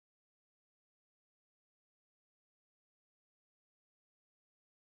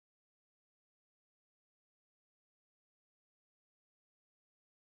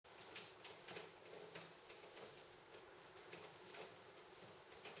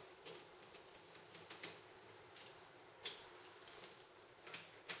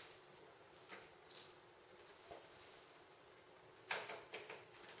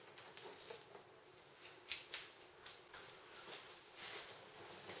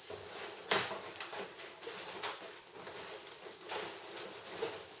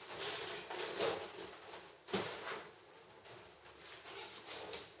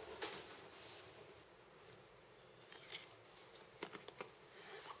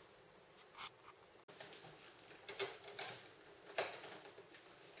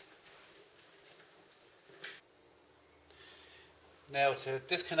Now to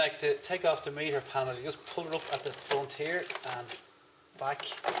disconnect it, take off the meter panel, you just pull it up at the front here and back.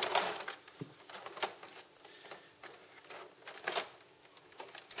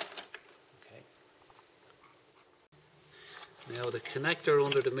 Okay. Now the connector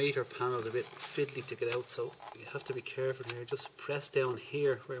under the meter panel is a bit fiddly to get out, so you have to be careful here. Just press down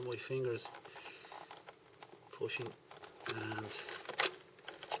here where my finger's pushing and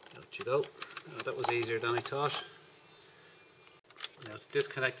out you go. Now, that was easier than I thought. Now to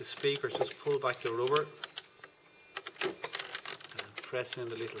disconnect the speakers, just pull back the rubber and press in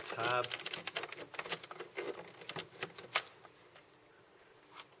the little tab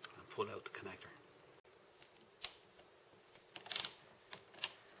and pull out the connector.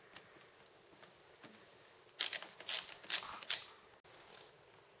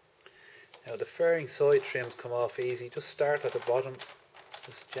 Now the fairing side trims come off easy. Just start at the bottom,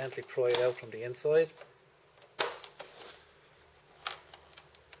 just gently pry it out from the inside.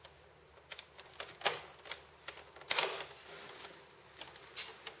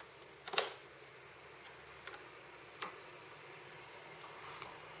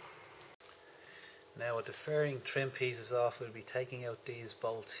 Now with the fairing trim pieces off, we'll be taking out these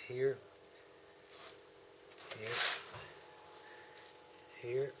bolts here,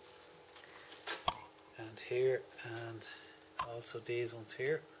 here, and here, and also these ones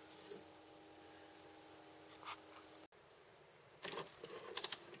here.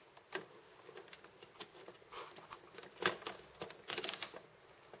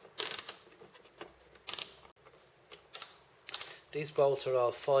 These bolts are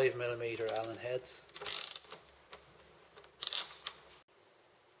all 5mm Allen heads.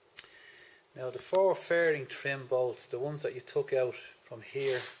 Now the 4 fairing trim bolts, the ones that you took out from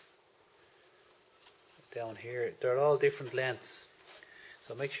here down here, they're all different lengths,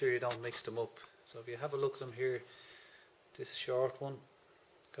 so make sure you don't mix them up. So if you have a look at them here, this short one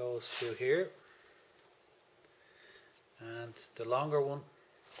goes to here and the longer one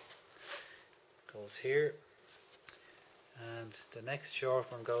goes here, and the next short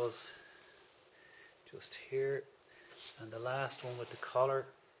one goes just here, and the last one with the collar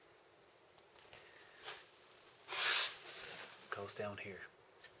goes down here.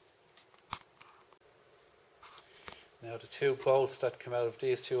 Now the 2 bolts that come out of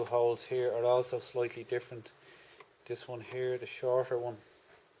these 2 holes here are also slightly different. This one here, the shorter one,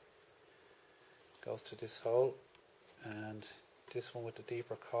 goes to this hole, and this one with the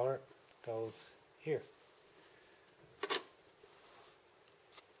deeper collar goes here.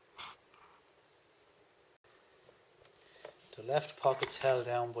 The left pocket's held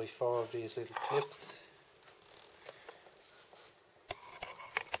down by 4 of these little clips.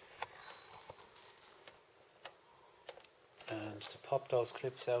 And to pop those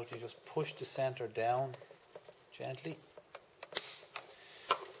clips out, you just push the center down gently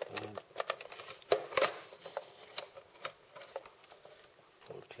and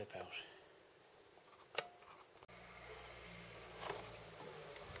pull the clip out.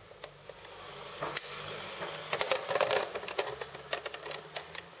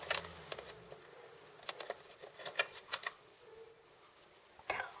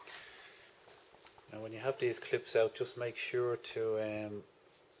 Now when you have these clips out, just make sure to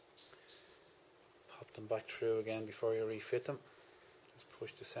pop them back through again before you refit them. Just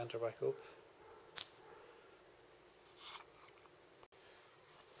push the center back up.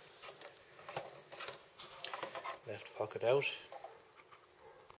 Left pocket out.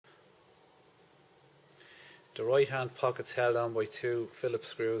 The right hand pocket's held on by 2 Phillips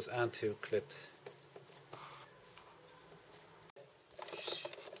screws and 2 clips.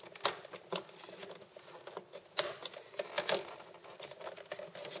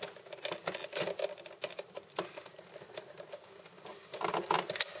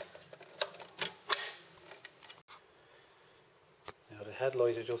 Now the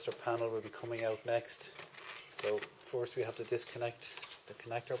headlight adjuster panel will be coming out next. So first we have to disconnect the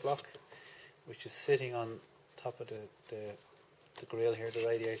connector block, which is sitting on top of the grill here, the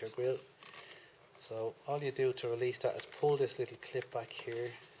radiator grill. So all you do to release that is pull this little clip back here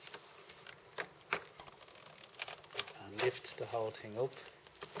and lift the whole thing up,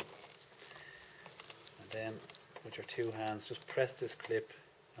 and then with your 2 hands just press this clip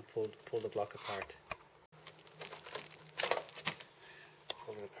and pull the block apart.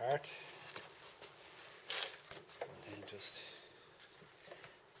 Pull it apart, and then just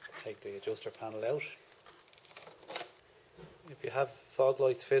take the adjuster panel out. If you have fog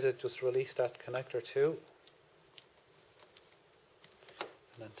lights fitted, just release that connector too,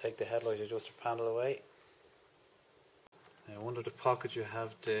 and then take the headlight adjuster panel away. Now under the pocket you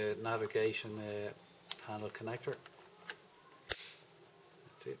have the navigation panel connector.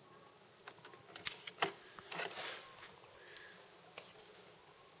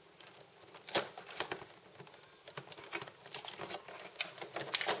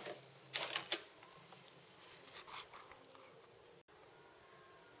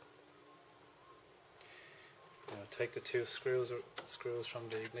 take the two screws from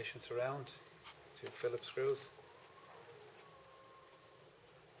the ignition surround, two Phillips screws.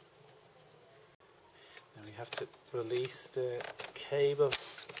 And we have to release the cable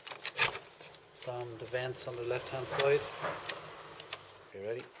from the vents on the left hand side. Okay,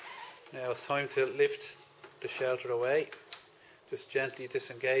 ready? Now it's time to lift the shelter away. Just gently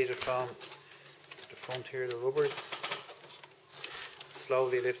disengage it from the front here, the rubbers.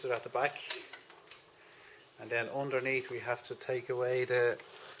 Slowly lift it at the back. And then underneath we have to take away the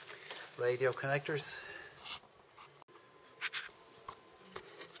radio connectors.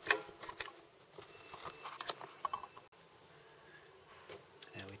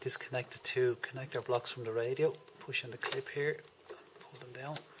 Now we disconnect the two connector blocks from the radio, push in the clip here, pull them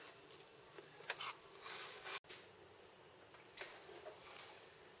down.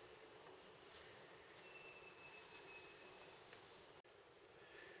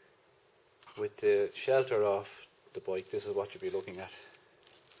 With the shelter off the bike, this is what you'll be looking at.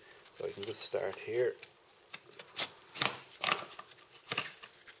 So you can just start here.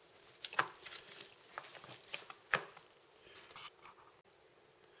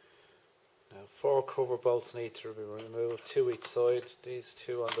 Now 4 cover bolts need to be removed, 2 each side, these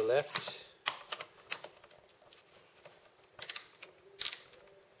 2 on the left.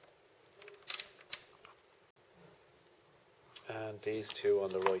 And these 2 on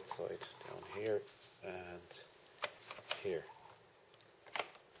the right side, down here and here.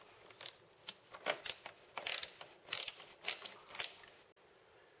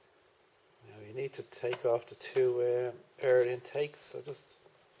 Now you need to take off the 2 air intakes, so just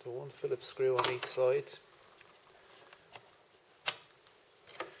the 1 Phillips screw on each side.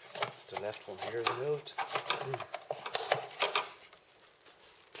 Just the left one here removed.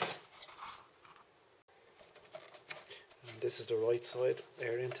 This is the right side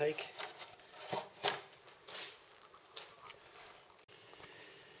air intake.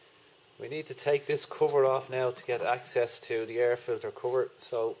 We need to take this cover off now to get access to the air filter cover.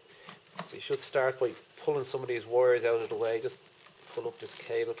 So we should start by pulling some of these wires out of the way. Just pull up this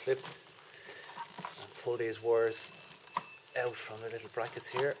cable clip and pull these wires out from the little brackets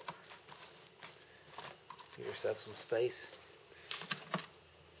here. Give yourself some space.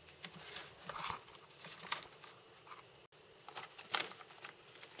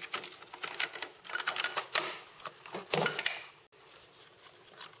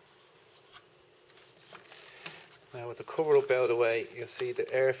 Now with the cover up out of the way, you'll see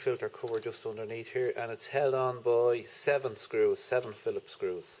the air filter cover just underneath here, and it's held on by 7 screws, 7 Phillips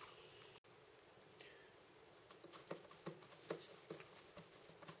screws.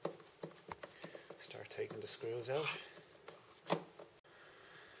 Start taking the screws out.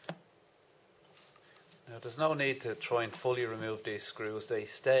 Now there's no need to try and fully remove these screws, they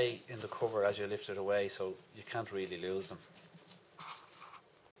stay in the cover as you lift it away, so you can't really lose them.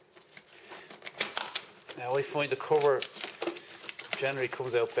 Now I find the cover generally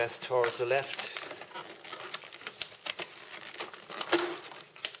comes out best towards the left.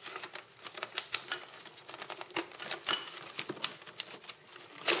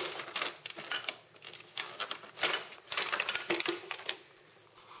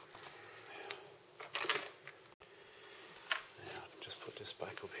 Now just put this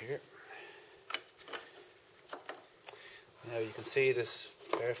back up here. Now you can see this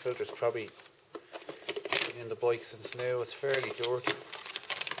air filter is probably in the bike since new, it's fairly dirty.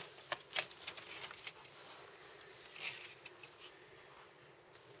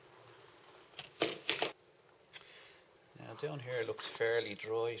 Now down here it looks fairly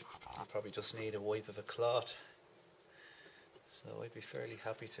dry, you probably just need a wipe of a cloth. So I'd be fairly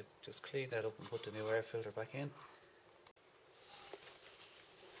happy to just clean that up and put the new air filter back in.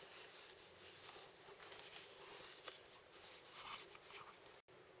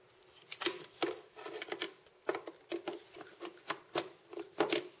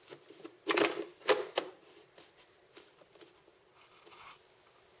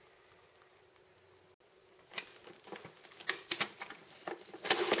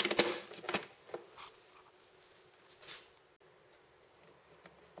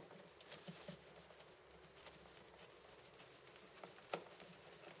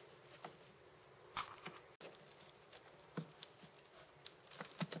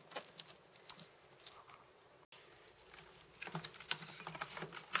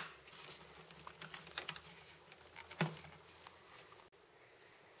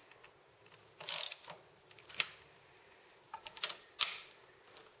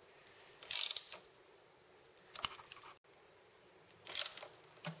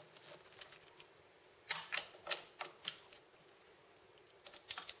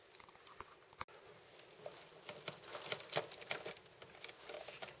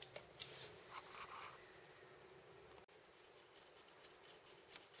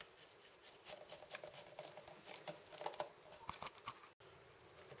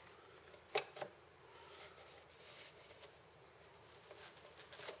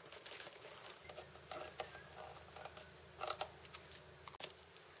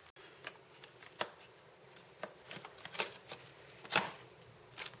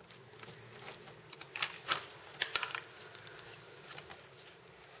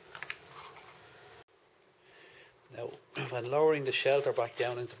 Now, when lowering the shelter back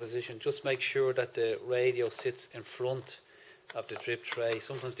down into position, just make sure that the radio sits in front of the drip tray.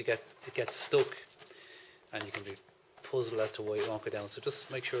 Sometimes it gets stuck and you can be puzzled as to why it won't go down. So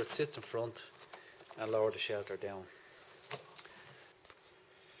just make sure it sits in front and lower the shelter down.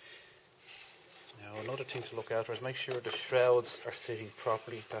 Now, another thing to look out for is make sure the shrouds are sitting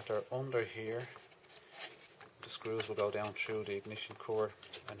properly, that are under here. The screws will go down through the ignition core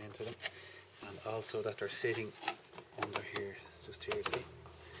and into them, and also that they're sitting under here, just here, see?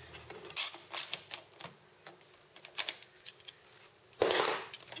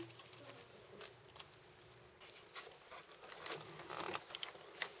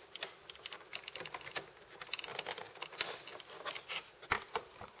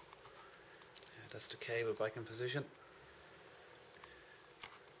 That's the cable back in position.